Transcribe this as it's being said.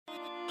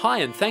Hi,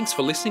 and thanks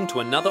for listening to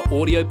another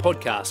audio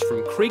podcast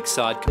from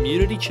Creekside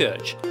Community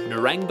Church,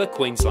 Narangba,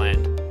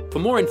 Queensland. For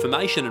more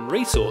information and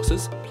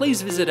resources,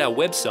 please visit our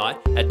website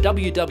at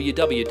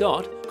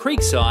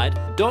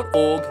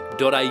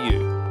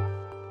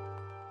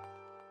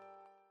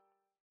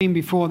www.creekside.org.au.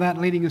 Before that,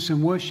 leading us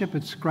in worship,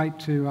 it's great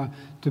to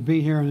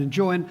be here and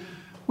enjoy. And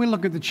we'll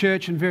look at the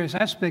church and various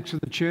aspects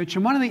of the church.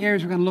 And one of the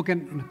areas we're going to look at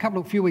in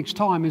a few weeks'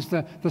 time is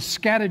the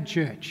scattered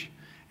church.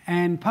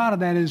 And part of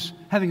that is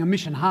having a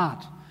mission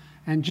heart.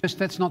 And just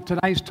that's not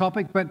today's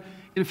topic, but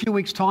in a few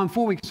weeks' time,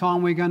 4 weeks'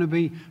 time, we're going to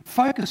be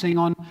focusing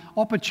on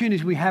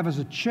opportunities we have as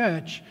a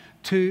church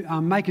to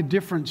make a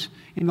difference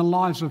in the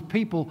lives of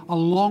people a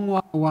long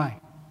way away.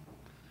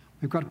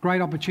 We've got great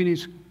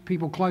opportunities,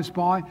 people close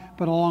by,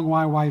 but a long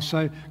way away.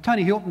 So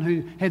Tony Hilton,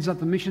 who heads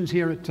up the missions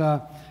here at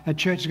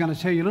church, is going to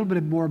tell you a little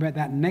bit more about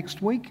that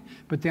next week.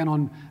 But then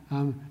on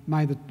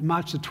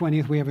March the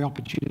 20th, we have the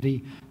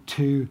opportunity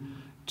to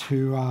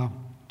do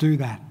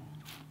that.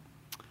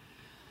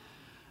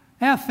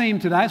 Our theme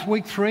today is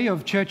week 3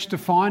 of Church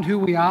Defined. Who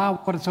we are,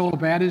 what it's all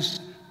about is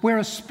we're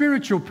a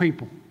spiritual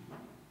people.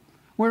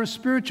 We're a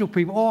spiritual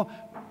people, or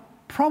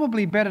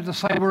probably better to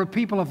say we're a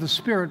people of the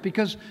Spirit,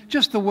 because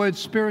just the word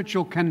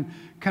spiritual can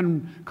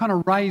kind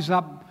of raise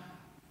up.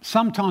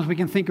 Sometimes we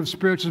can think of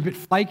spiritual as a bit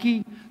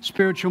flaky.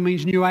 Spiritual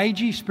means new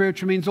agey.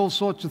 Spiritual means all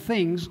sorts of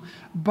things.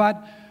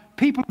 But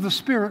people of the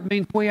Spirit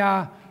means we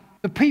are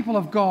the people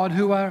of God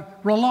who are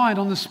reliant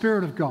on the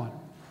Spirit of God.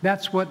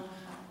 That's what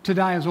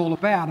today is all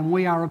about, and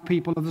we are a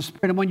people of the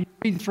Spirit. And when you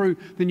read through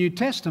the New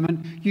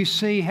Testament, you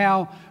see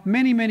how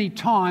many, many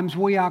times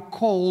we are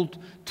called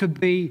to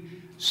be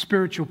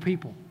spiritual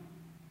people,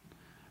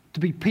 to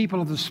be people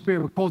of the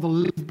Spirit. We're called to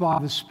live by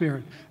the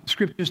Spirit. The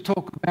Scriptures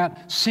talk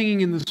about singing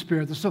in the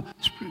Spirit. The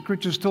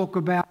Scriptures talk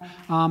about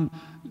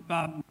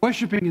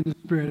worshipping in the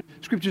Spirit.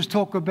 Scriptures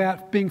talk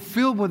about being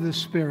filled with the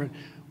Spirit.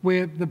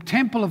 We're the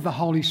temple of the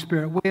Holy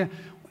Spirit. We're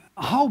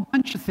a whole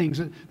bunch of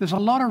things. There's a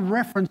lot of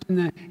reference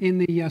in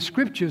the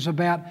Scriptures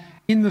about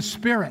in the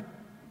Spirit.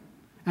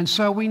 And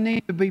so we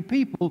need to be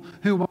people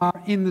who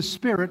are in the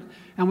Spirit,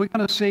 and we're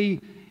going to see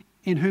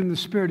in whom the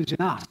Spirit is in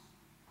us,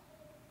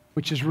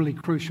 which is really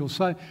crucial.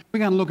 So we're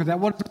going to look at that.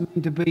 What does it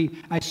mean to be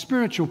a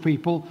spiritual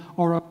people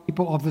or a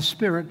people of the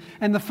Spirit?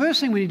 And the first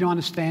thing we need to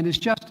understand is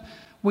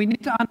we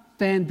need to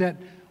understand that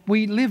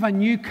we live a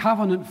new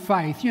covenant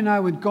faith. You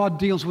know, when God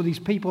deals with his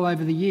people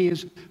over the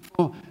years,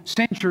 for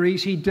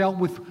centuries, he dealt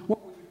with what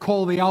we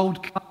call the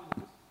Old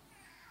Covenant.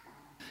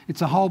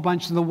 It's a whole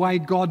bunch of the way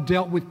God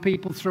dealt with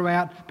people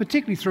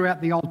particularly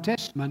throughout the Old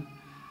Testament.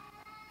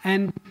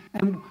 And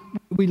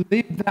we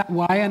live that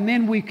way, and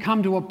then we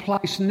come to a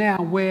place now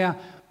where we live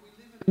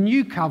in a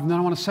new covenant.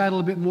 I want to say a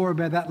little bit more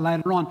about that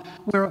later on.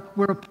 We're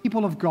a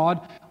people of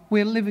God.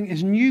 We're living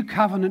as new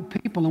covenant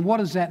people, and what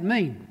does that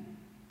mean?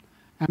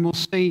 And we'll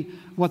see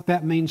what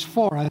that means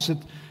for us.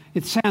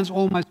 It sounds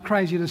almost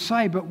crazy to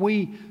say, but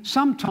we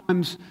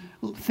sometimes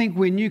think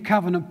we're new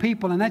covenant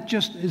people, and that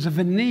just is a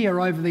veneer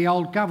over the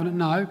old covenant.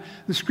 No,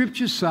 the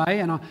Scriptures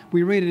say, and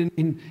we read it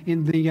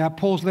in the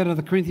Paul's letter to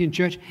the Corinthian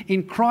church,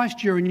 in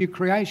Christ you're a new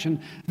creation.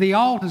 The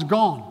old has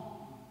gone,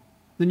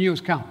 the new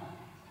has come.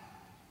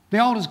 The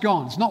old is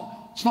gone. It's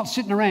not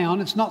sitting around.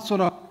 It's not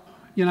sort of,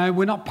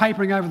 we're not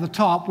papering over the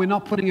top. We're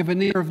not putting a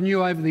veneer of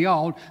new over the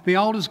old. The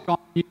old is gone,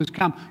 the new has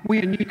come. We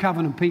are new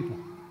covenant people.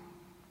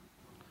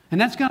 And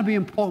that's going to be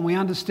important. We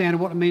understand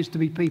what it means to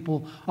be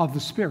people of the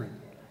Spirit,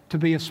 to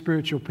be a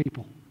spiritual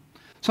people.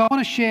 So I want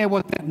to share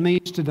what that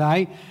means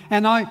today.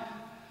 And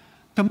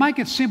to make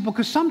it simple,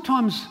 because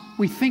sometimes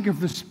we think of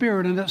the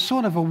Spirit and it's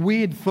sort of a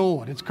weird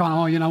thought. It's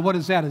kind of, what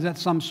is that? Is that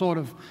some sort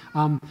of,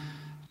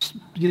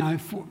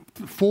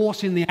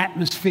 force in the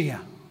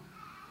atmosphere?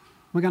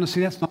 We're going to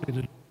see that's not it. I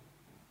want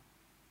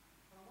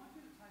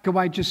you to take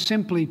away just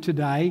simply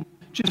today,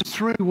 just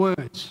 3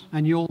 words,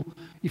 and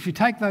if you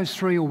take those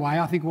 3 away,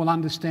 I think we'll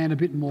understand a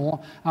bit more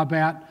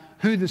about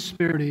who the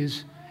Spirit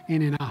is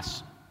in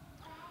us.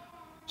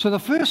 So the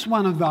first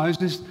one of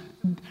those is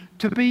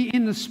to be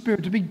in the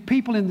Spirit, to be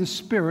people in the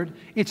Spirit.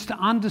 It's to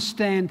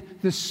understand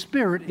the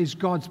Spirit is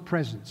God's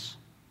presence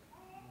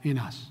in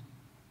us.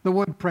 The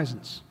word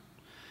presence.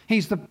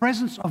 He's the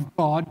presence of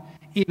God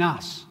in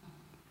us.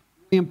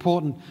 Really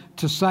important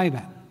to say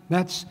that.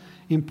 That's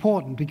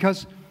important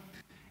because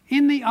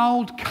in the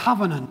old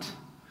covenant,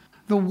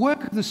 the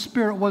work of the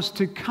Spirit was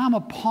to come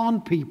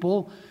upon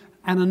people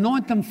and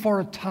anoint them for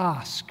a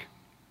task.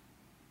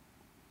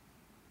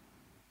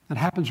 That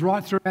happens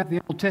right throughout the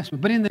Old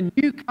Testament. But in the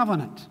New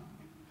Covenant,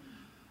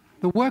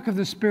 the work of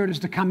the Spirit is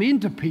to come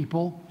into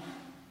people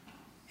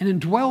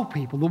and indwell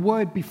people. The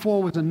word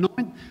before was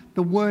anoint.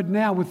 The word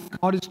now with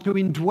God is to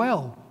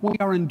indwell. We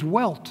are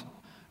indwelt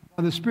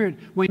by the Spirit.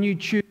 When you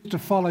choose to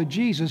follow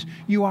Jesus,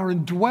 you are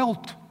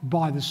indwelt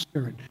by the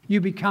Spirit. You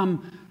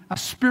become a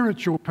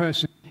spiritual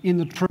person in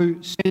the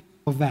true sense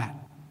of that.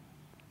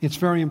 It's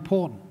very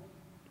important.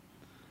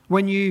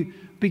 When you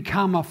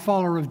become a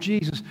follower of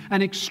Jesus,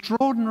 an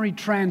extraordinary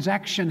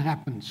transaction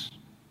happens.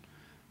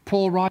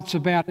 Paul writes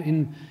about it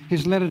in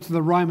his letter to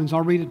the Romans.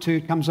 I'll read it to you.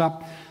 It comes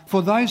up.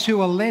 For those who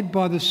are led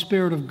by the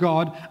Spirit of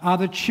God are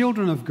the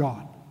children of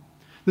God.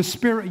 The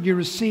Spirit you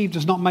received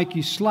does not make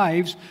you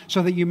slaves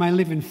so that you may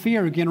live in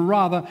fear again.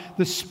 Rather,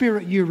 the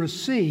Spirit you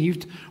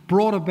received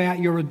brought about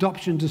your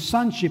adoption to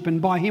sonship,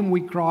 and by him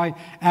we cry,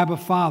 Abba,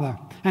 Father.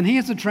 And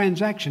here's the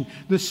transaction.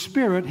 The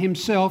Spirit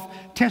himself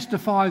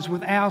testifies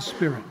with our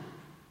spirit.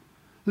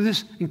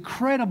 This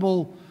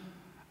incredible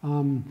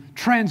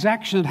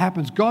transaction that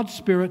happens. God's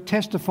Spirit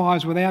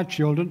testifies with our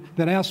children,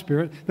 that our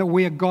spirit, that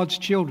we are God's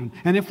children.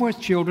 And if we're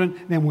children,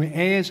 then we're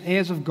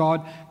heirs of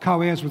God,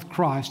 co-heirs with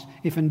Christ,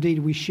 if indeed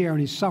we share in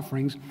his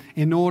sufferings,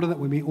 in order that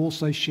we may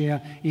also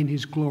share in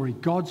his glory.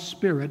 God's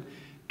Spirit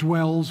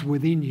dwells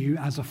within you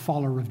as a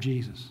follower of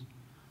Jesus.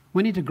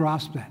 We need to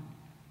grasp that.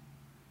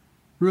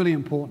 Really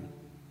important.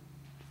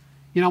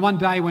 You know, one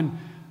day when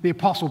the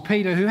Apostle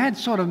Peter, who had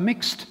sort of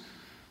mixed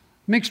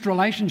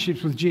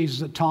relationships with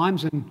Jesus at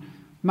times and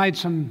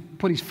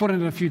put his foot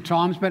in it a few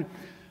times, but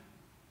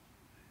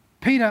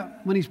Peter,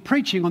 when he's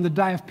preaching on the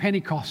day of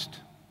Pentecost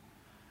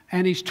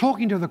and he's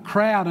talking to the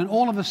crowd, and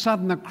all of a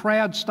sudden the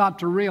crowd start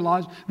to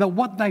realize that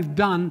what they've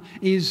done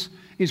is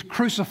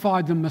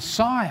crucified the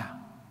Messiah.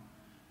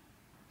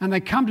 And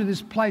they come to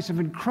this place of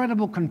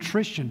incredible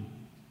contrition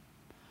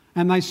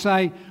and they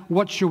say,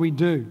 what shall we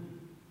do?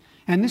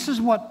 And this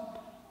is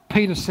what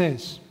Peter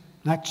says.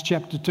 Acts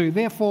chapter 2.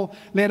 Therefore,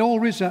 let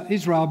all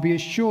Israel be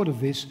assured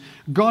of this.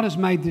 God has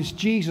made this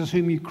Jesus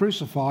whom you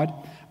crucified,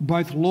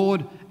 both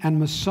Lord and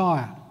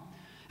Messiah.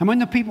 And when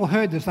the people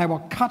heard this, they were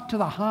cut to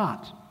the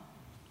heart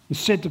and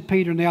said to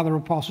Peter and the other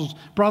apostles,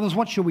 brothers,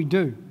 what shall we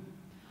do?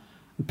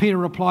 And Peter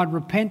replied,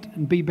 repent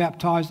and be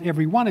baptized,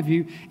 every one of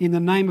you, in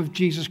the name of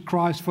Jesus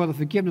Christ for the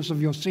forgiveness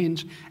of your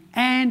sins,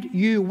 and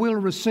you will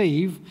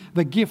receive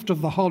the gift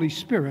of the Holy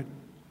Spirit.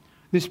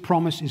 This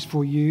promise is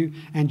for you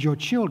and your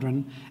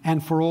children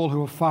and for all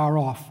who are far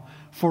off,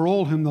 for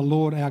all whom the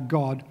Lord our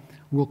God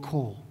will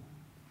call.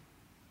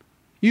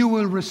 You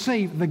will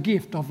receive the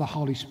gift of the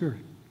Holy Spirit.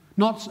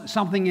 Not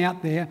something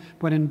out there,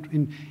 but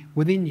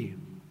within you.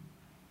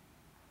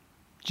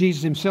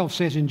 Jesus himself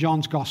says in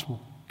John's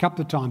Gospel a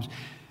couple of times,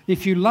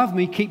 if you love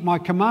me, keep my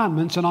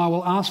commandments, and I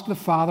will ask the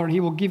Father, and he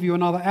will give you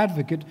another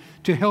advocate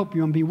to help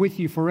you and be with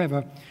you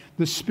forever,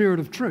 the Spirit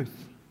of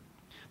truth.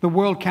 The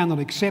world cannot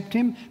accept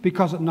him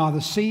because it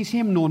neither sees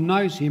him nor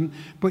knows him,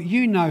 but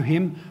you know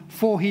him,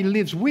 for he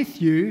lives with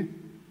you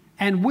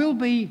and will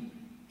be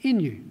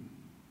in you.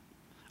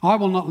 I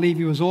will not leave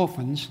you as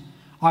orphans,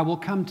 I will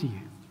come to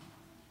you.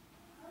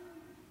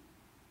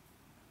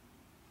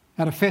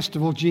 At a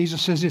festival,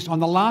 Jesus says this, on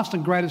the last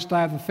and greatest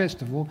day of the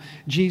festival,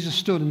 Jesus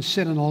stood and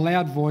said in a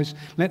loud voice,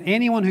 let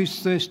anyone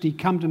who's thirsty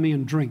come to me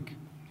and drink.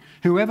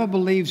 Whoever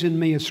believes in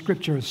me, as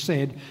Scripture has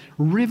said,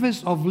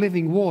 rivers of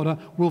living water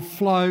will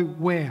flow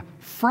where?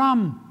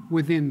 From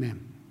within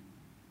them.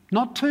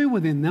 Not to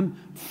within them,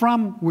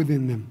 from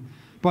within them.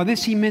 By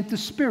this he meant the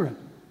Spirit,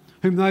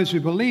 whom those who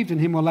believed in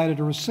him were later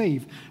to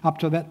receive. Up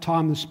to that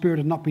time the Spirit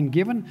had not been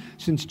given,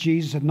 since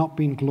Jesus had not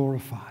been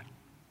glorified.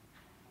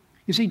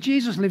 You see,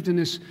 Jesus lived in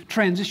this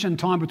transition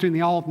time between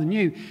the old and the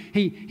new.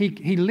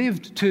 He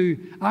lived to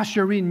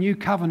usher in new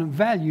covenant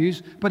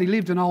values, but he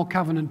lived in old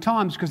covenant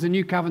times because the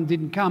new covenant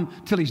didn't come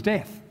till his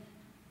death.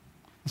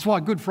 That's why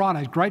Good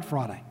Friday is Great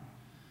Friday,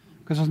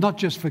 because it's not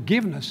just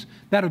forgiveness,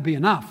 that would be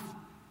enough,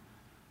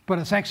 but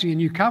it's actually a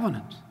new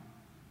covenant.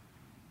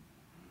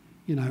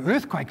 You know,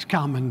 earthquakes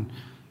come and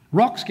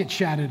rocks get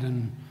shattered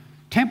and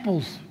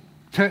temples,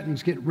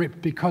 curtains get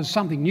ripped because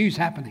something new's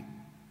happening.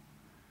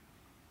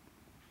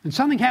 And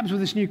something happens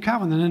with this new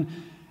covenant,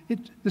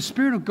 and the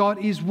Spirit of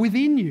God is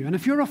within you. And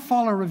if you're a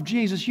follower of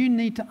Jesus, you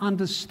need to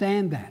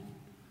understand that.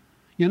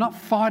 You're not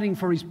fighting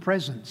for his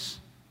presence.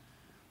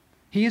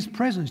 He is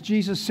presence.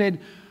 Jesus said,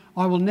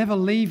 I will never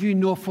leave you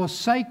nor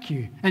forsake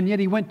you. And yet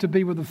he went to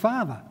be with the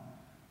Father.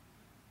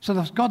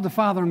 So God the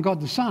Father and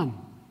God the Son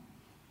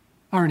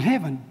are in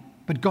heaven,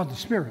 but God the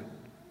Spirit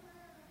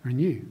are in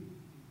you.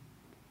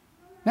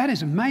 That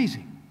is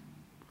amazing.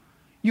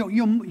 Your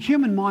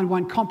human mind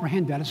won't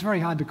comprehend that. It's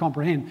very hard to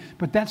comprehend,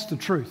 but that's the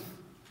truth.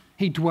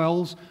 He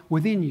dwells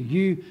within you.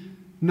 You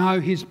know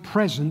his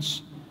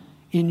presence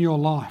in your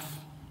life.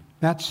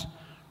 That's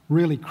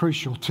really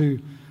crucial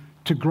to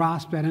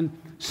grasp that. And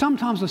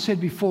sometimes, I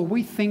said before,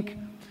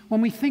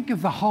 when we think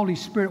of the Holy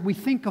Spirit, we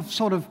think of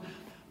sort of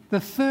the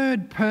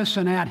third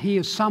person out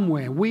here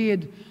somewhere,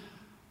 weird,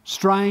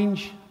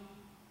 strange,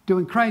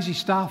 doing crazy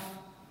stuff.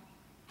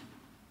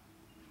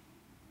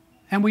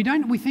 And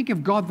we think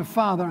of God the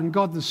Father and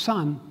God the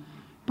Son,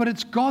 but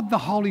it's God the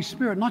Holy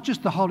Spirit, not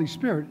just the Holy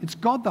Spirit, it's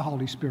God the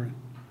Holy Spirit.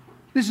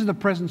 This is the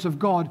presence of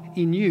God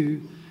in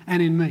you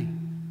and in me.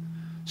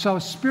 So a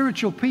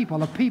spiritual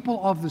people, a people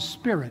of the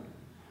Spirit,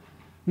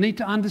 need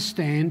to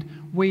understand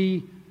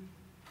we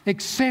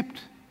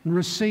accept and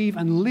receive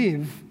and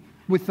live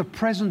with the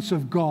presence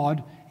of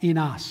God in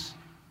us.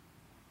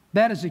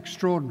 That is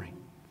extraordinary.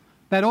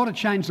 That ought to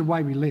change the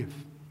way we live.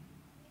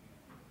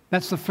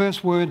 That's the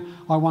first word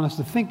I want us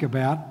to think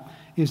about,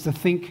 is to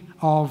think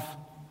of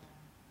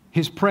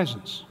his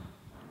presence.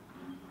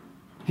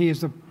 He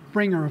is the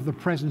bringer of the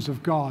presence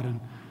of God.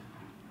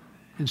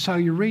 And so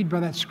you read by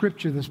that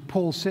scripture, as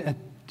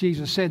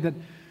Jesus said, that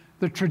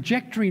the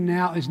trajectory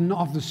now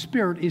of the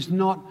Spirit is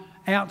not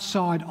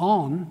outside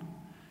on.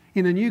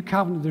 In the new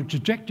covenant, the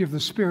trajectory of the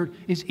Spirit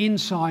is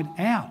inside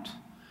out.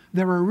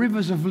 There are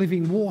rivers of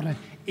living water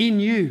in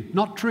you,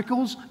 not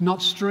trickles,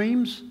 not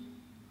streams,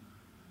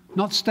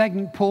 not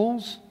stagnant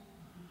pools.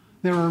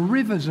 There are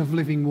rivers of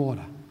living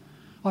water.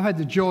 I've had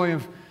the joy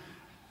of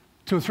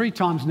 2 or 3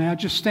 times now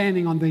just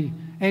standing on the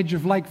edge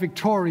of Lake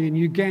Victoria in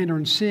Uganda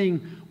and seeing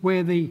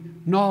where the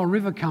Nile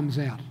River comes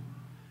out,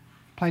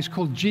 a place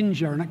called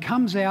Jinja, and it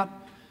comes out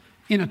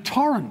in a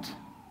torrent.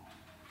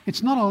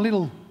 It's not a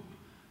little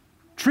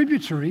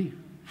tributary.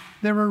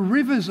 There are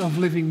rivers of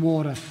living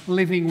water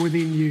living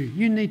within you.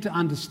 You need to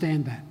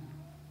understand that.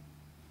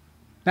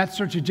 That's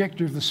the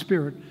trajectory of the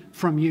Spirit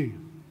from you.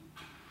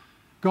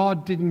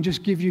 God didn't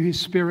just give you His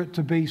Spirit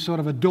to be sort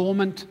of a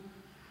dormant,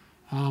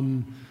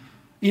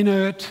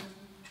 inert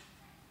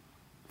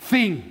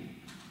thing.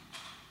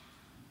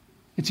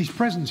 It's His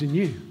presence in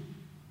you.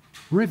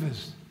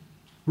 Rivers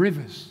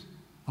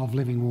of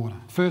living water.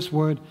 First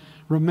word,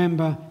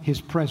 remember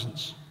His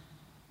presence.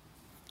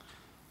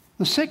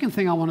 The second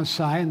thing I want to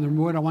say, and the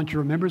word I want you to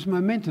remember, is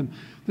momentum.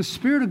 The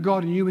Spirit of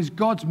God in you is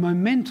God's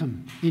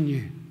momentum in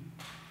you.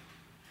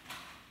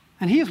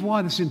 And here's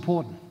why this is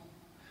important.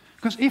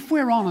 Because if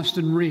we're honest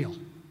and real,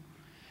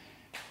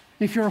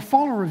 if you're a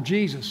follower of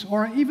Jesus,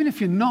 or even if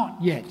you're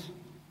not yet,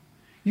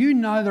 you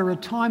know there are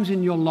times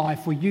in your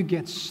life where you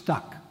get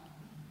stuck.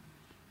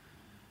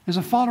 As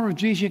a follower of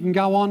Jesus, you can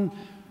go on,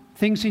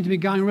 things seem to be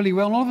going really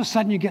well, and all of a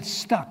sudden you get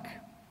stuck.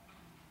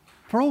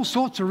 For all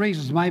sorts of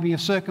reasons. Maybe a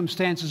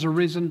circumstance has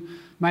arisen,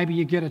 maybe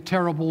you get a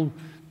terrible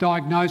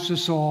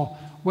diagnosis, or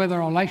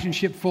whether a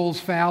relationship falls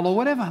foul, or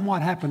whatever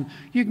might happen,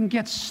 you can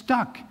get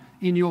stuck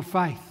in your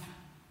faith.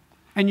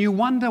 And you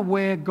wonder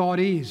where God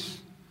is.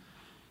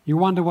 You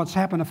wonder what's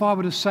happened. If I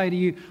were to say to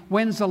you,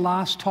 when's the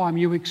last time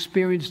you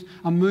experienced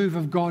a move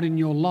of God in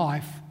your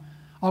life?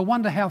 I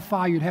wonder how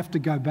far you'd have to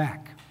go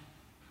back.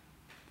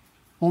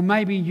 Or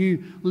maybe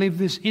you live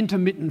this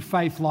intermittent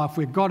faith life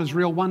where God is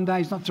real one day,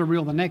 He's not so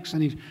real the next,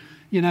 and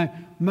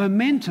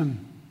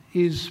momentum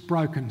is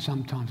broken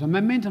sometimes. And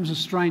momentum's a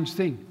strange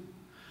thing.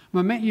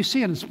 You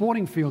see it in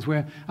sporting fields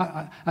where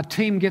a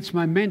team gets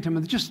momentum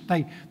and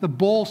the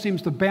ball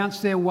seems to bounce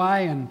their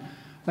way and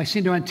they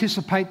seem to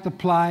anticipate the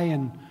play.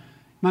 And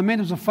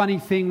momentum's a funny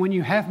thing. When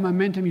you have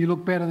momentum, you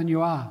look better than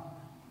you are.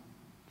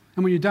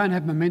 And when you don't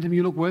have momentum,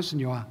 you look worse than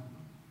you are.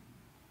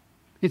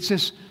 It's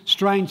this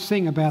strange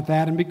thing about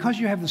that. And because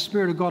you have the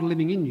Spirit of God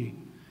living in you,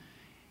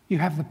 you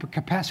have the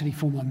capacity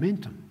for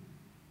momentum,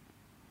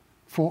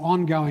 for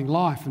ongoing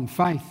life and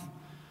faith.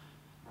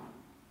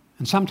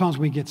 And sometimes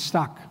we get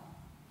stuck.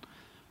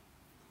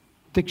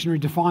 Dictionary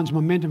defines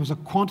momentum as a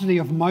quantity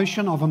of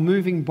motion of a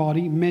moving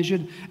body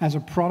measured as a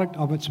product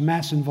of its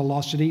mass and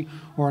velocity,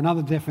 or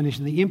another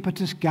definition, the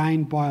impetus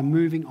gained by a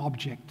moving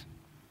object.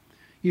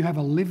 You have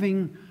a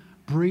living,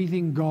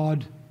 breathing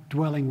God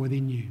dwelling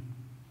within you.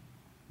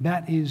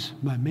 That is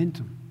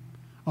momentum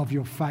of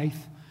your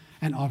faith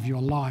and of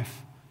your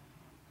life.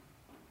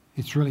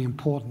 It's really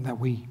important that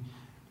we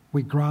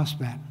grasp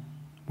that,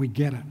 we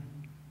get it.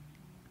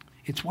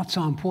 It's what's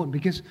so important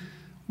because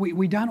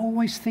we don't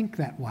always think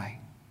that way.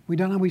 We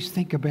don't always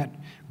think about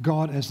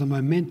God as the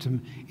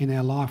momentum in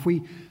our life.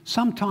 We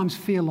sometimes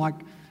feel like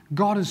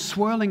God is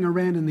swirling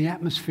around in the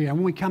atmosphere. And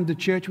when we come to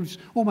church, we've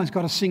almost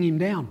got to sing Him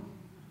down.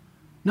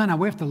 No,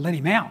 we have to let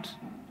Him out.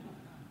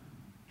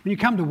 When you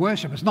come to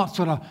worship, it's not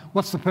sort of,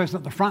 what's the person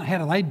at the front? How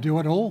do they do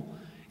it all?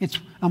 It's,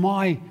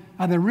 are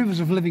there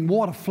rivers of living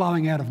water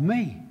flowing out of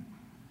me?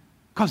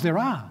 Because there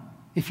are,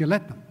 if you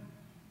let them.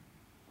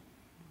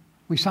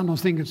 We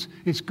sometimes think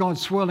it's God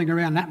swirling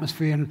around an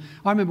atmosphere. And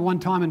I remember one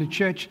time in a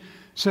church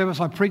service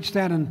I preached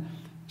at, and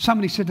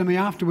somebody said to me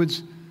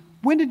afterwards,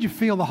 when did you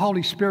feel the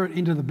Holy Spirit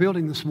into the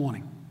building this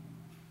morning?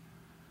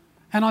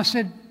 And I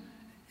said,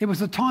 it was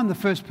the time the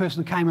first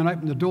person came and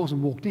opened the doors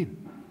and walked in.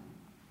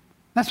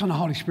 That's when the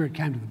Holy Spirit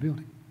came to the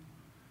building.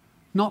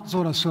 Not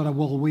sort of,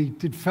 well, we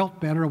felt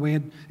better,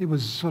 or it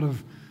was sort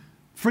of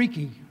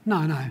freaky.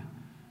 No.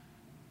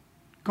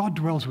 God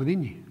dwells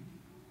within you.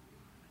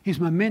 His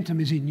momentum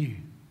is in you.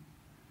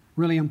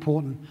 Really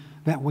important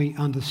that we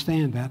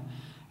understand that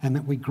and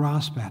that we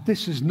grasp that.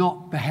 This is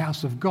not the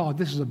house of God.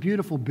 This is a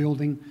beautiful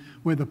building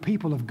where the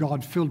people of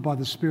God, filled by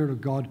the Spirit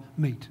of God,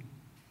 meet.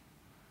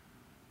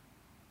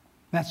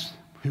 That's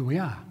who we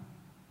are.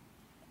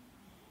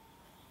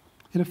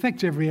 It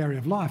affects every area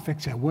of life. It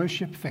affects our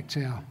worship, affects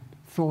our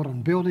thought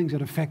on buildings.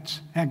 It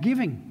affects our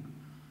giving.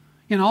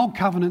 Old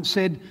Covenant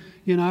said,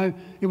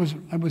 it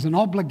was an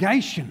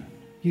obligation.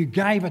 You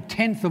gave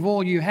 1/10 of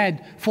all you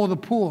had for the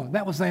poor.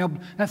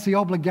 That's the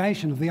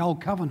obligation of the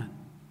Old Covenant.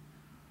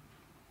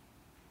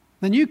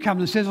 The New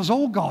Covenant says it's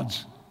all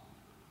God's.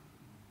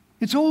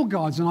 It's all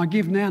God's, and I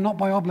give now not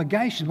by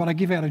obligation, but I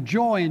give out of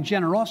joy and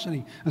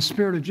generosity, a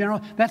spirit of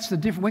generosity. That's the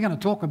difference. We're going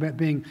to talk about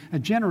being a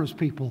generous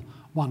people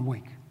one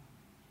week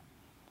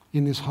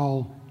in this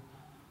whole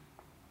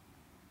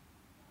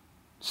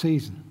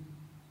season.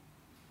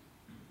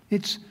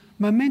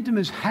 Momentum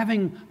is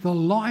having the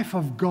life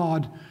of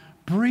God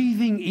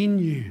breathing in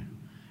you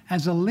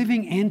as a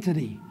living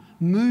entity,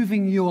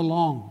 moving you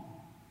along.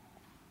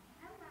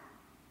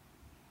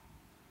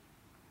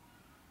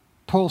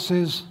 Paul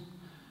says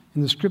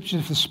in the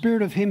Scriptures, if the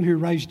Spirit of him who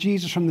raised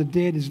Jesus from the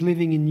dead is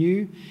living in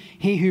you,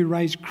 he who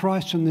raised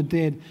Christ from the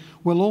dead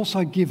will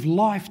also give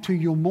life to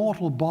your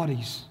mortal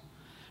bodies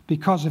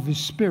because of his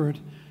Spirit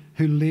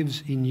who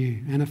lives in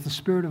you. And if the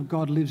Spirit of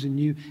God lives in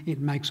you, it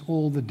makes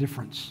all the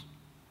difference.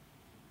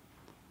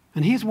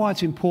 And here's why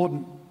it's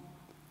important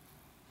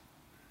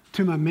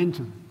to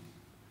momentum.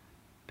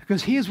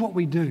 Because here's what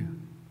we do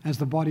as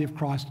the body of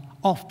Christ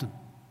often.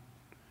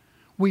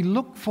 We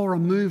look for a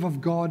move of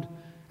God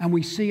and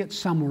we see it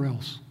somewhere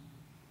else.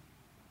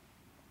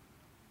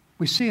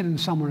 We see it in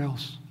somewhere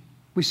else.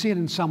 We see it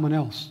in someone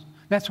else.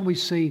 That's when we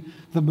see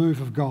the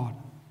move of God.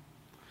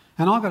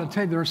 And I've got to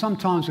tell you, there are some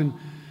times when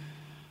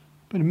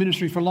I've been in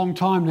ministry for a long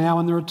time now,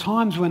 and there are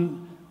times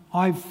when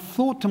I've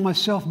thought to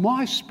myself,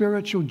 my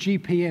spiritual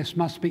GPS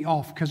must be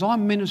off because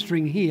I'm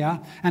ministering here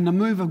and the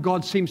move of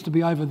God seems to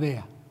be over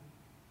there.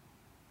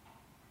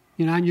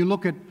 You know, and you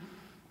look at,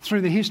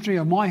 through the history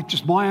of my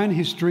own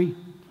history,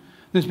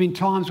 there's been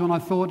times when I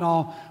thought,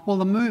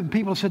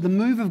 people have said the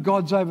move of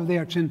God's over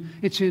there.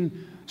 It's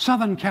in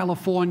Southern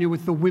California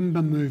with the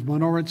Wimber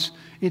movement, or it's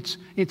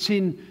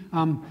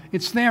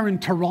there in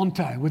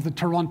Toronto with the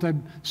Toronto,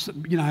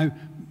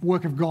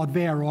 work of God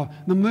there, or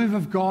the move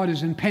of God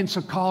is in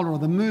Pensacola, or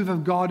the move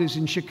of God is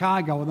in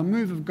Chicago, or the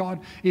move of God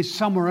is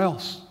somewhere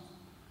else.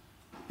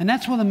 And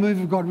that's where the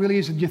move of God really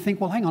is, and you think,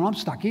 well, hang on, I'm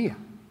stuck here.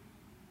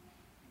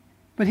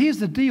 But here's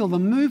the deal, the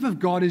move of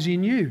God is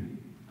in you.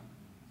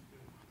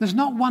 There's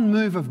not one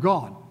move of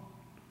God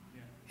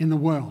in the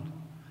world.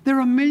 There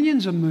are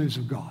millions of moves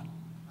of God.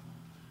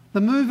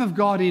 The move of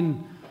God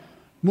in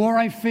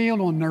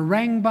Morayfield or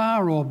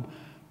Narangba or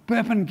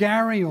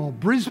Burpengary or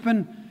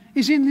Brisbane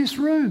is in this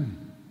room.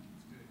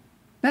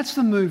 That's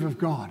the move of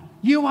God.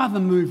 You are the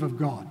move of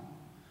God.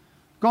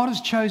 God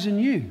has chosen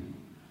you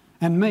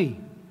and me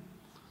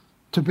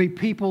to be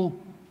people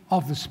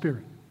of the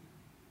Spirit.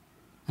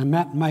 And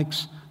that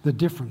makes the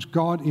difference.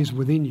 God is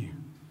within you.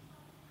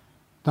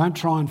 Don't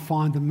try and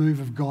find the move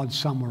of God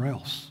somewhere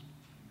else.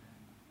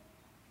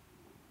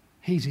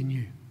 He's in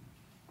you.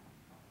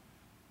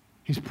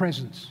 His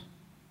presence,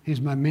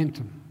 his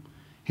momentum,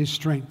 his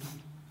strength.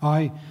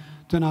 I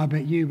don't know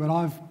about you, but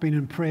I've been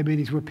in prayer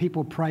meetings where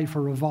people pray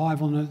for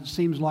revival and it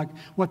seems like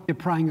what they're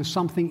praying is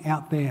something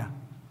out there.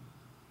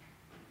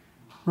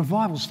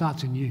 Revival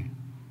starts in you.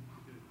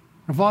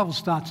 Revival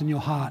starts in your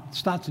heart, it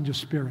starts in your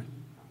spirit.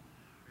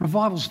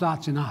 Revival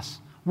starts in us.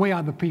 We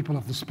are the people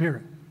of the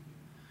Spirit.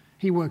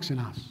 He works in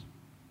us.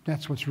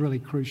 That's what's really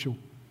crucial.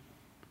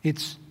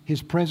 It's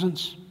his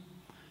presence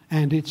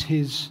and it's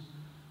his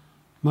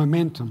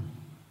momentum.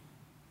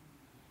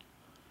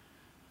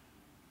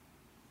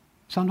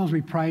 Sometimes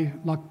we pray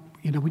like,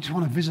 we just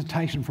want a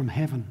visitation from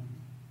heaven.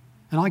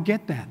 And I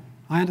get that.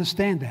 I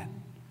understand that.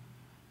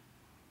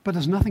 But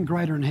there's nothing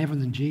greater in heaven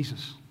than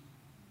Jesus.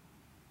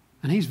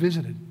 And he's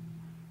visited.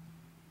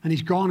 And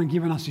he's gone and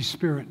given us his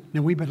Spirit.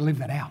 Now we better live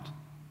that out.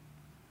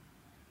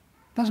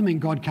 Doesn't mean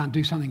God can't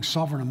do something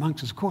sovereign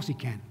amongst us. Of course he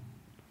can.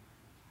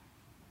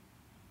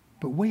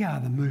 But we are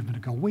the movement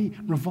of God.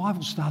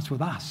 Revival starts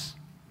with us.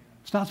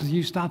 Starts with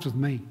you, starts with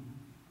me.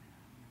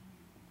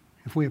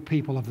 If we are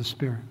people of the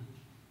Spirit.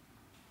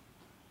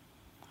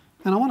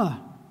 And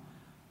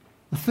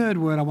the third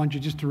word I want you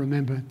just to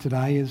remember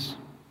today is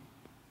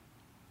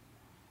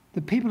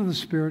the people of the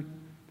Spirit,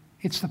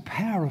 it's the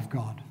power of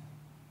God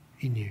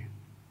in you.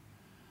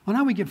 I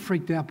know we get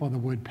freaked out by the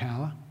word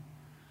power,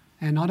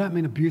 and I don't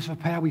mean abuse of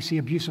power. We see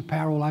abuse of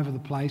power all over the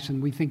place,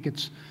 and we think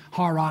it's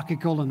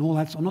hierarchical and all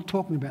that. So I'm not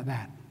talking about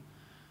that.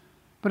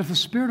 But if the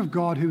Spirit of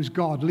God, who is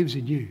God, lives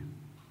in you,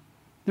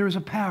 there is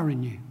a power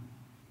in you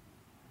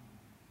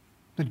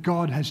that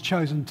God has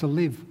chosen to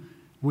live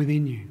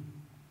within you.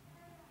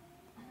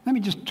 Let me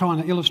just try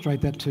and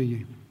illustrate that to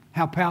you,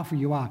 how powerful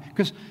you are.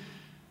 Because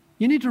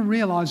you need to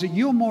realise that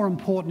you're more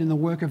important in the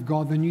work of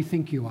God than you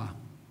think you are.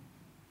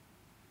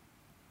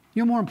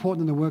 You're more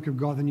important in the work of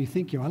God than you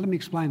think you are. Let me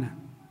explain that.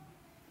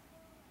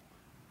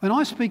 When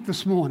I speak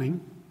this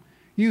morning,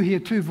 you hear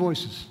two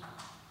voices.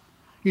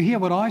 You hear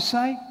what I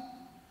say,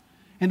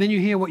 and then you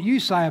hear what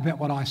you say about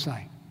what I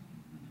say.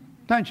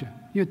 Don't you?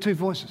 You hear two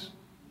voices.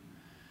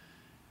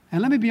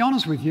 And let me be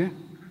honest with you,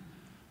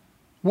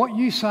 what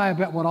you say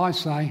about what I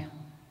say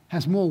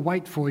has more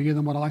weight for you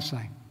than what I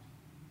say.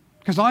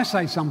 Because I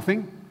say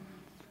something,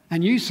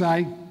 and you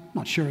say,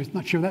 not sure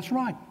that's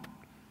right.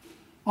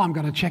 I'm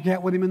going to check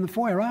out with him in the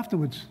foyer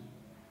afterwards.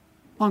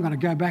 I'm going to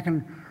go back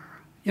and,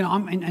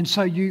 and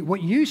so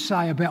what you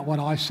say about what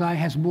I say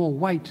has more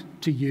weight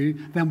to you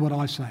than what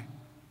I say.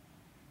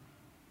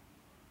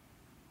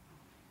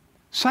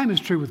 Same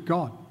is true with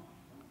God.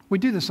 We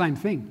do the same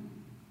thing.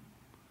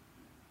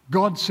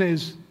 God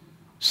says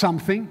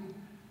something,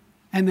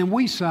 and then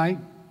we say,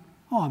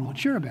 I'm not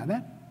sure about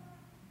that.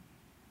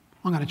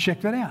 I'm going to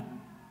check that out.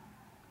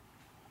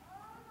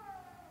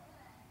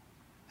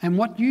 And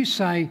what you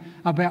say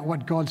about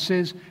what God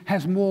says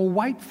has more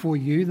weight for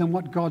you than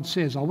what God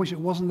says. I wish it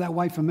wasn't that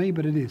way for me,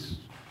 but it is.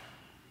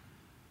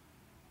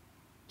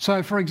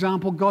 So, for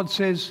example, God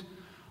says,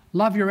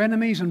 love your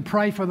enemies and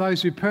pray for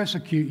those who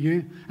persecute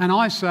you. And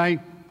I say,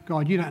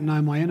 God, you don't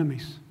know my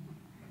enemies.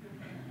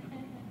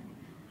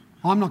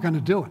 I'm not going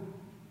to do it.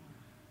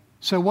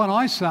 So what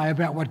I say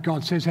about what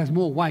God says has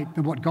more weight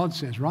than what God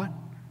says, right?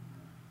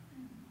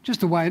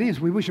 Just the way it is.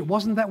 We wish it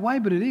wasn't that way,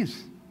 but it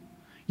is.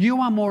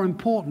 You are more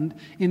important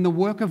in the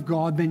work of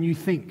God than you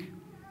think.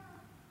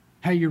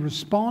 How you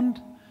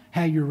respond,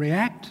 how you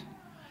react,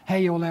 how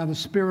you allow the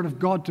Spirit of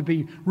God to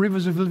be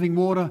rivers of living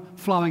water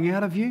flowing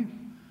out of you.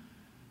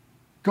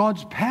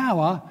 God's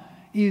power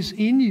is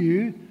in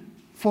you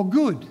for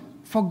good,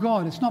 for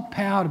God. It's not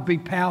power to be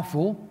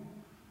powerful.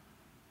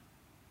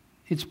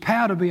 It's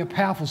power to be a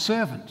powerful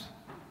servant,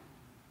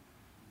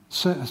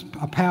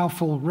 a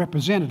powerful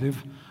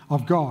representative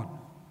of God.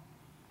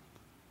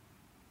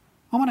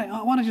 I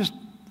want to just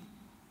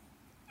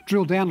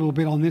drill down a little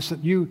bit on this,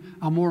 that you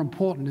are more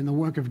important in the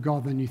work of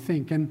God than you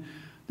think. And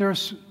there are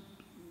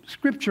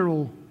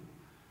scriptural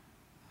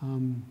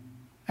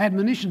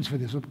admonitions for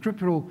this, or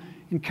scriptural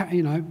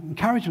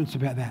encouragements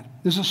about that.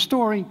 There's a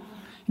story,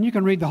 and you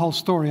can read the whole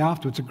story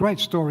afterwards. It's a great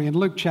story in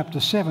Luke chapter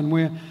 7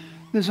 where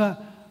there's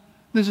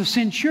a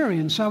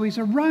centurion, so he's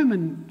a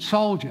Roman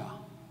soldier.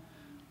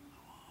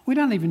 We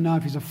don't even know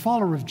if he's a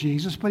follower of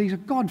Jesus, but he's a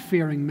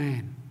God-fearing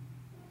man.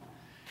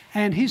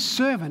 And his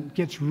servant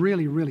gets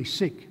really, really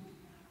sick.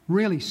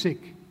 Really sick.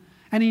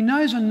 And he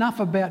knows enough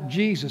about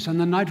Jesus and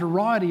the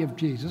notoriety of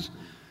Jesus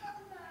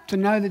to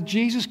know that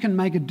Jesus can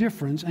make a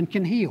difference and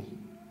can heal.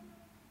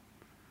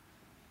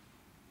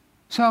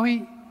 So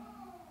he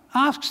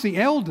asks the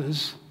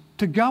elders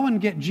to go and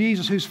get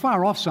Jesus, who's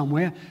far off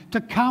somewhere, to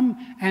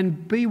come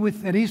and be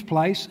at his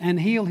place and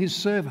heal his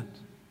servant.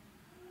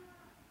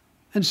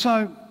 And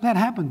so that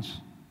happens.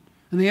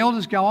 And the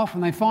elders go off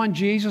and they find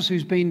Jesus,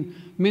 who's been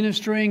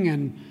ministering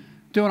and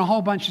doing a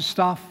whole bunch of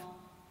stuff.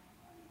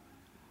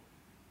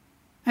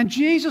 And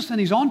Jesus and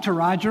his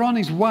entourage are on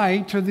his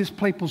way to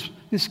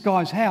this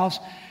guy's house.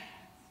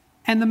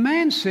 And the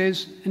man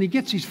says, and he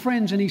gets his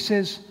friends and he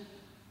says,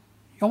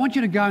 I want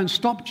you to go and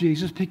stop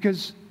Jesus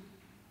because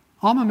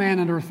I'm a man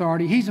under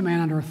authority, he's a man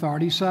under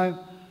authority, so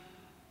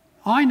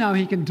I know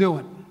he can do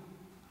it.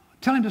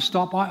 Tell him to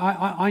stop,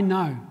 I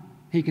know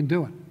he can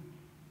do it.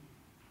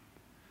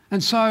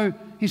 And so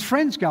his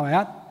friends go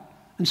out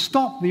and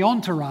stop the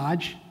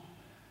entourage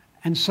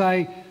and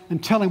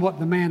tell him what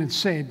the man had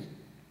said.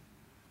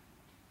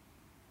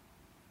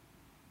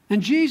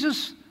 And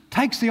Jesus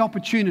takes the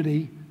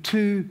opportunity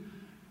to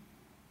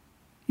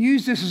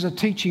use this as a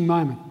teaching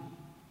moment.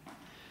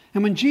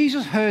 And when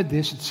Jesus heard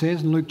this, it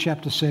says in Luke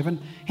chapter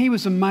 7, he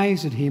was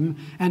amazed at him,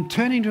 and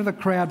turning to the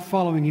crowd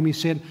following him, he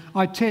said,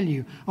 I tell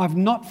you, I've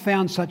not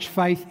found such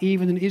faith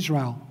even in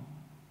Israel.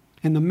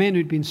 And the men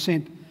who'd been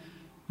sent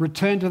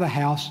returned to the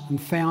house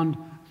and found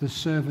the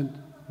servant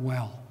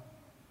well.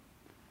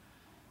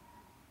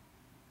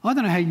 I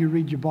don't know how you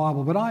read your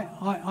Bible, but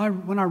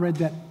when I read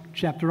that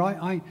chapter,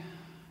 I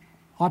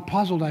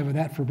puzzled over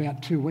that for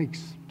about 2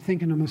 weeks,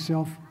 thinking to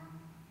myself,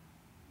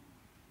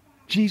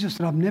 Jesus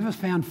said, I've never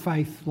found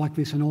faith like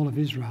this in all of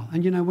Israel.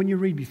 And you know, when you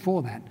read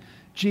before that,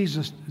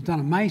 Jesus has done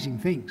amazing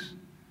things.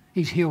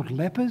 He's healed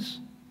lepers.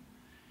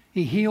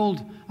 He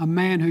healed a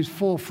man whose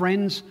 4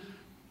 friends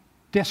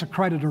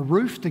desecrated a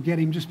roof to get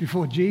him just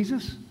before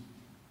Jesus.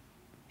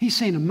 He's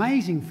seen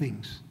amazing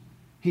things.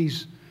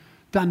 He's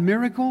done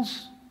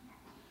miracles.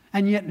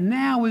 And yet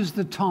now is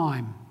the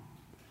time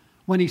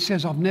when he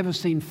says, I've never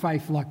seen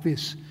faith like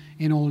this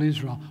in all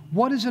Israel.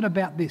 What is it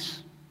about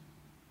this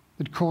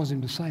that caused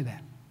him to say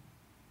that?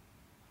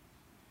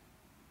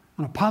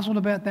 And I puzzled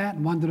about that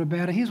and wondered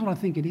about it. Here's what I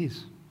think it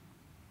is.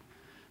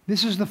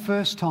 This is the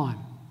first time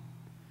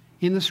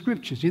in the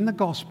Scriptures, in the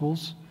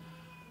Gospels,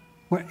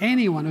 where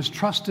anyone has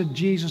trusted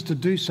Jesus to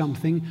do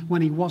something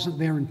when he wasn't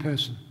there in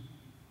person.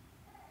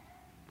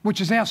 Which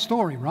is our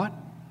story, right?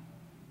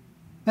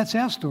 That's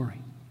our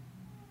story.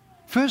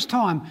 First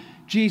time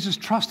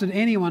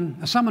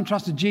someone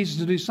trusted Jesus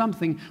to do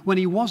something when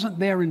he wasn't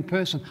there in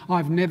person.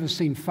 I've never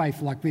seen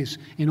faith like this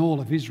in all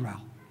of Israel.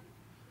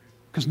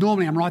 Because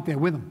normally I'm right there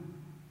with them.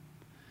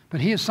 But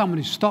here's someone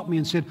who stopped me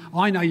and said,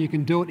 I know you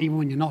can do it even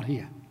when you're not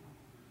here.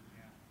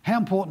 How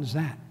important is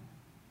that?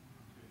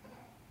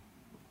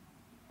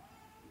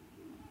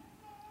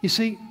 You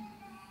see,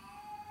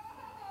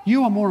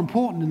 you are more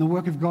important in the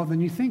work of God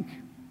than you think.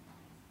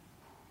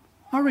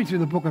 I read through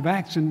the book of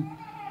Acts and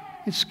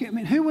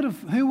who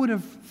would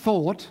have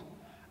thought,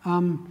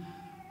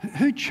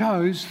 who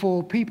chose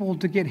for people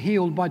to get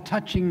healed by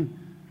touching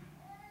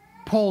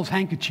Paul's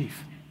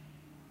handkerchief?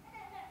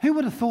 Who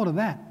would have thought of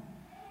that?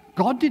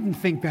 God didn't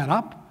think that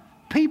up.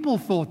 People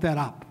thought that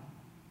up.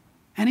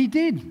 And he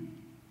did.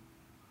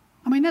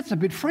 I mean, that's a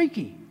bit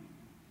freaky.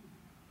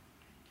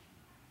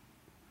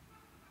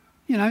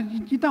 You know,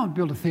 you don't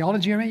build a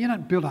theology around it. You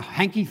don't build a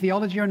hanky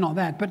theology or not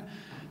that. But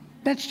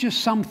that's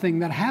just something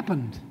that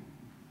happened.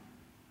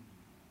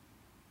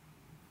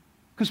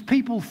 Because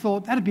people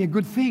thought that'd be a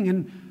good thing.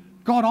 And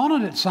God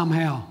honoured it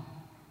somehow.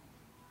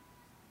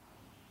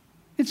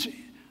 It's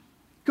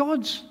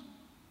God's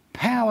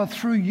power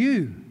through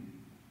you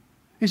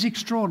is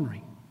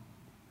extraordinary.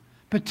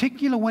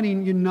 Particularly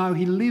when you know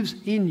He lives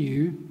in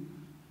you,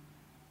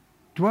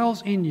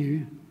 dwells in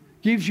you,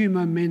 gives you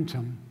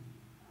momentum,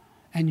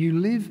 and you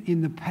live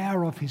in the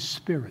power of His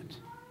Spirit.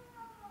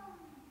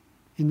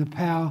 In the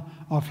power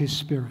of His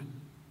Spirit.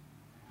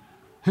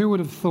 Who would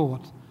have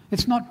thought?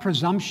 It's not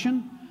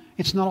presumption.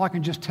 It's not I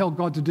can just tell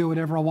God to do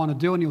whatever I want to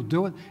do and He'll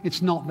do it.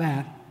 It's not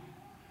that.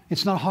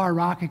 It's not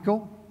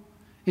hierarchical.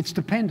 It's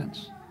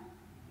dependence.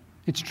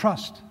 It's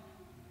trust.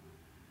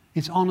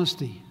 It's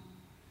honesty.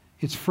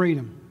 It's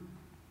freedom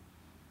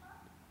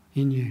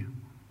in you.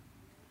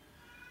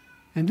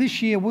 And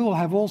this year we will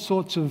have all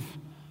sorts of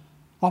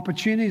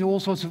opportunities, all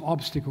sorts of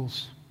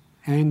obstacles.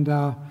 And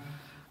the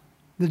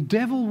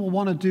devil will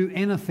want to do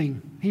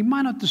anything. He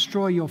might not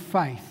destroy your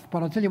faith,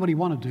 but I'll tell you what he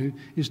want to do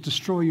is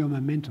destroy your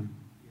momentum.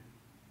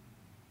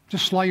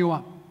 Just slow you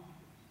up.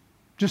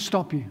 Just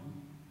stop you.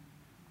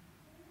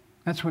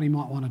 That's what he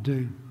might want to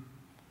do.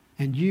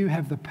 And you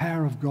have the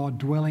power of God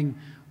dwelling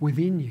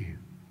within you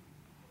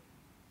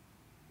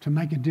to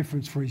make a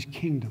difference for His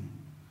kingdom,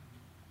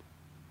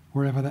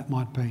 wherever that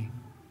might be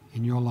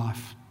in your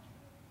life.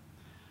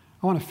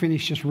 I want to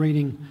finish just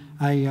reading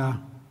a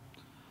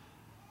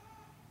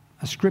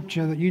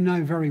scripture that you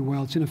know very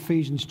well. It's in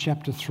Ephesians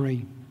chapter 3.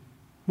 I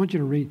want you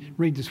to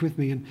read this with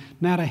me. And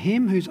now to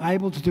Him who's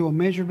able to do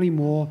immeasurably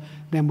more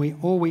than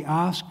we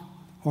ask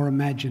or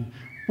imagine.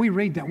 We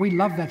read that. We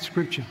love that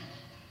scripture.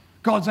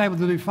 God's able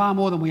to do far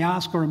more than we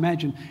ask or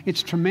imagine.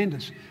 It's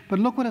tremendous. But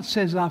look what it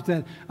says after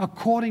that.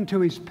 According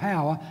to His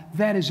power,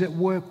 that is at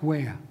work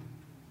where?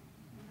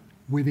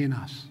 Within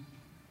us.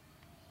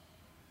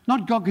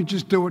 Not God can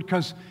just do it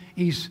because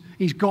He's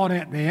God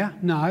out there.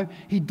 No,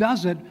 He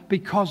does it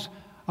because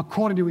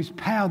according to His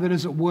power that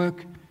is at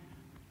work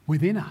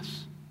within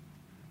us.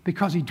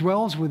 Because He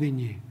dwells within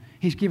you.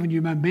 He's given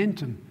you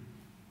momentum.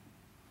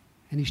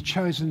 And He's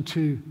chosen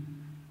to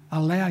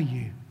allow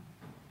you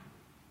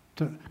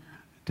to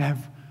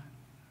have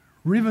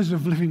rivers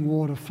of living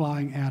water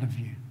flowing out of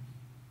you.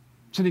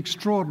 It's an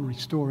extraordinary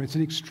story. It's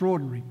an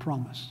extraordinary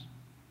promise.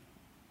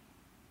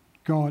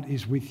 God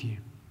is with you.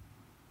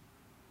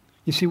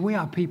 You see, we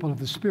are people of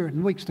the Spirit.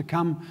 In weeks to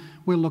come,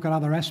 we'll look at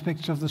other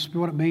aspects of the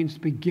Spirit, what it means to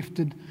be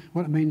gifted,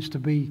 what it means to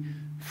be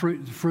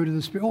fruit of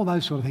the Spirit. All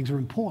those sort of things are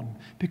important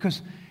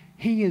because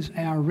He is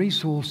our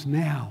resource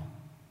now,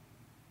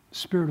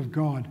 Spirit of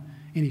God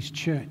in His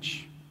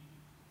church.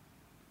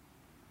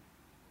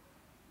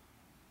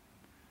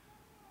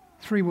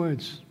 3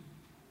 words.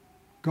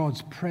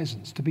 God's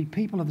presence. To be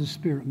people of the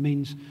Spirit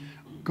means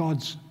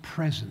God's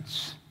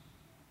presence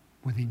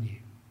within you.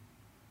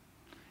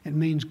 It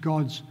means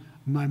God's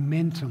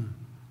momentum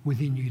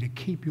within you to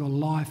keep your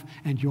life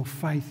and your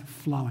faith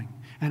flowing.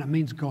 And it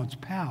means God's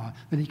power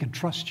that He can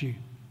trust you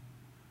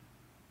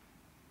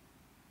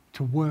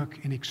to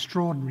work in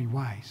extraordinary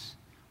ways,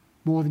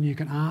 more than you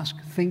can ask,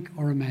 think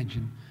or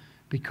imagine,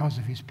 because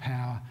of His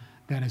power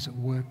that is at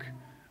work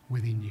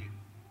within you.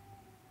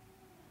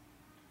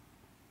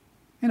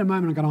 In a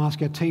moment I'm going to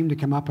ask our team to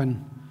come up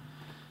and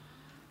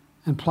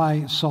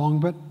play a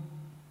song, but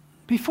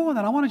before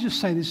that I want to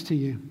just say this to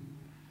you.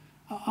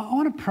 I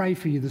want to pray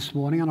for you this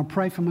morning, and I'll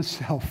pray for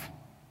myself.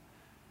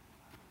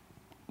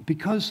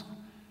 Because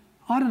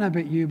I don't know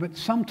about you, but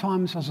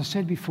sometimes, as I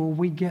said before,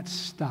 we get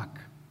stuck.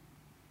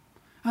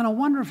 And I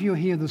wonder if you're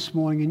here this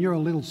morning and you're a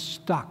little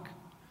stuck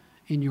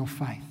in your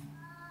faith.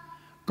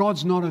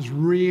 God's not as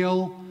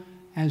real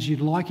as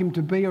you'd like Him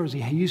to be or as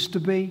He used to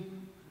be.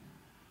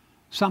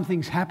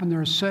 Something's happened.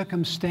 There are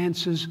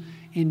circumstances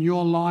in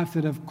your life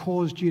that have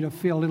caused you to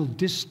feel a little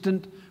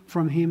distant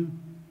from Him.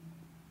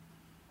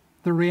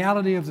 The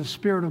reality of the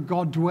Spirit of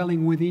God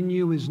dwelling within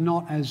you is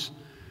not as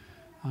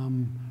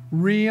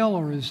real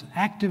or as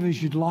active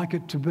as you'd like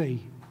it to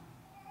be.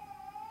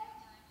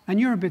 And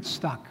you're a bit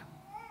stuck.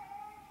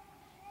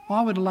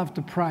 I would love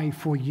to pray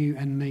for you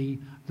and me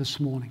this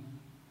morning.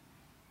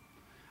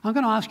 I'm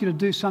going to ask you to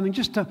do something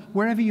just to,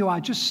 wherever you are,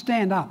 just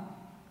stand up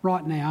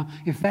right now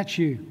if that's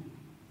you.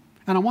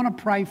 And I want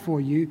to pray for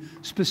you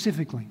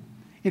specifically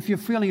if you're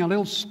feeling a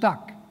little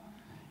stuck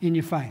in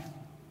your faith,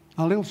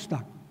 a little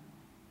stuck.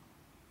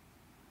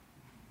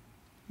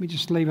 Let me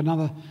just leave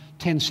another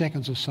 10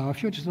 seconds or so.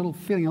 If you're just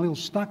feeling a little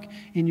stuck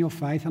in your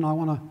faith, and I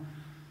want to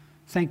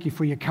thank you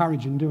for your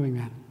courage in doing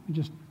that. Let me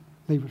just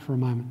leave it for a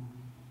moment.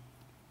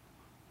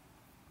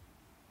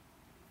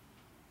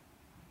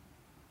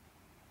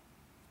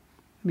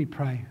 Let me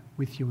pray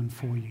with you and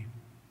for you.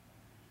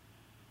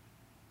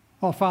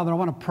 Oh, Father, I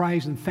want to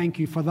praise and thank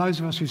you for those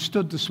of us who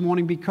stood this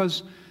morning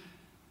because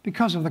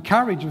of the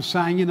courage of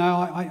saying, you know,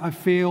 I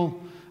feel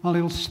a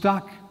little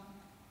stuck.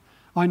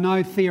 I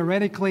know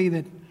theoretically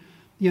that,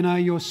 you know,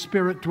 your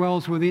Spirit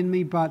dwells within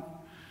me, but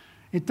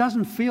it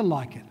doesn't feel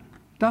like it.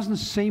 It doesn't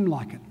seem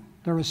like it.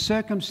 There are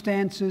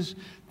circumstances,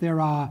 there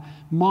are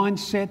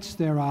mindsets,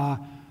 there are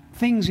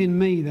things in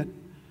me that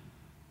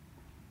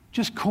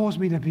just cause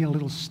me to be a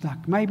little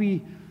stuck.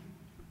 Maybe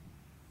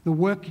the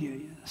work,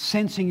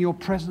 sensing your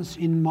presence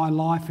in my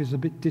life is a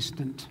bit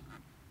distant.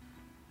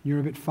 You're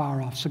a bit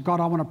far off. So God,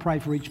 I want to pray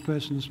for each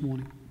person this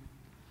morning.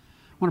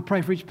 I want to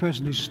pray for each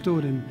person who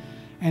stood,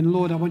 and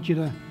Lord, I want you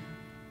to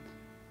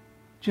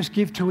just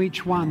give to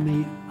each one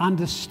the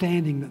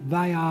understanding that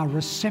they are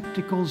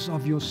receptacles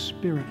of your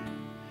Spirit.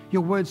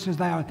 Your word says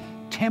they are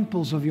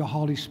temples of your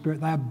Holy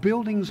Spirit. They are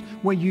buildings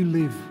where you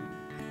live.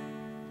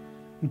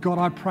 And God,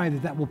 I pray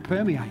that that will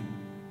permeate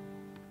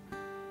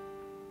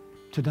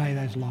today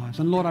those lives.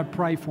 And Lord, I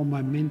pray for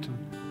momentum.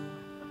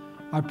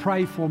 I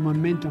pray for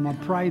momentum. I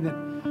pray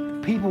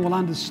that people will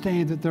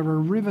understand that there are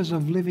rivers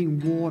of living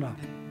water.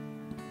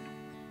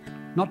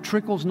 Not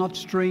trickles, not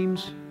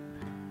streams,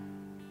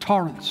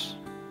 torrents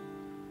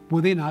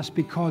within us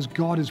because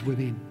God is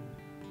within.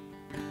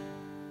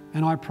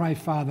 And I pray,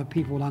 Father,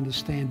 people will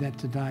understand that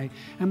today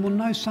and will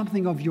know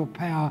something of your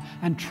power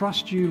and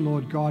trust you,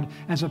 Lord God,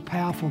 as a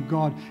powerful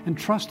God, and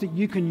trust that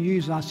you can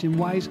use us in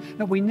ways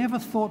that we never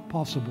thought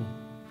possible.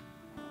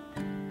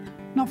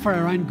 Not for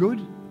our own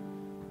good,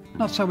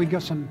 not so we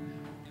got some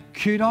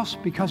kudos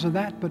because of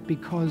that, but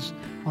because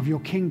of your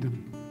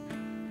kingdom.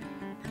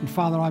 And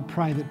Father, I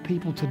pray that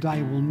people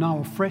today will know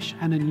afresh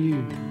and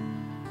anew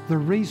the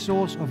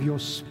resource of your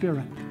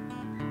Spirit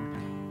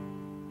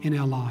in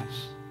our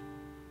lives.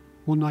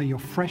 We'll know your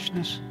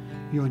freshness,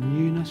 your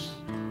newness,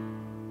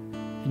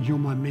 and your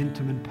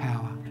momentum and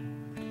power.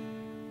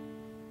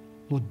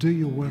 Lord, do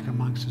your work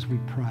amongst us, we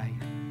pray.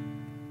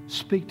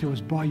 Speak to us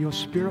by your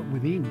Spirit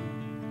within.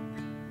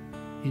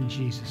 In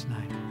Jesus'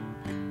 name.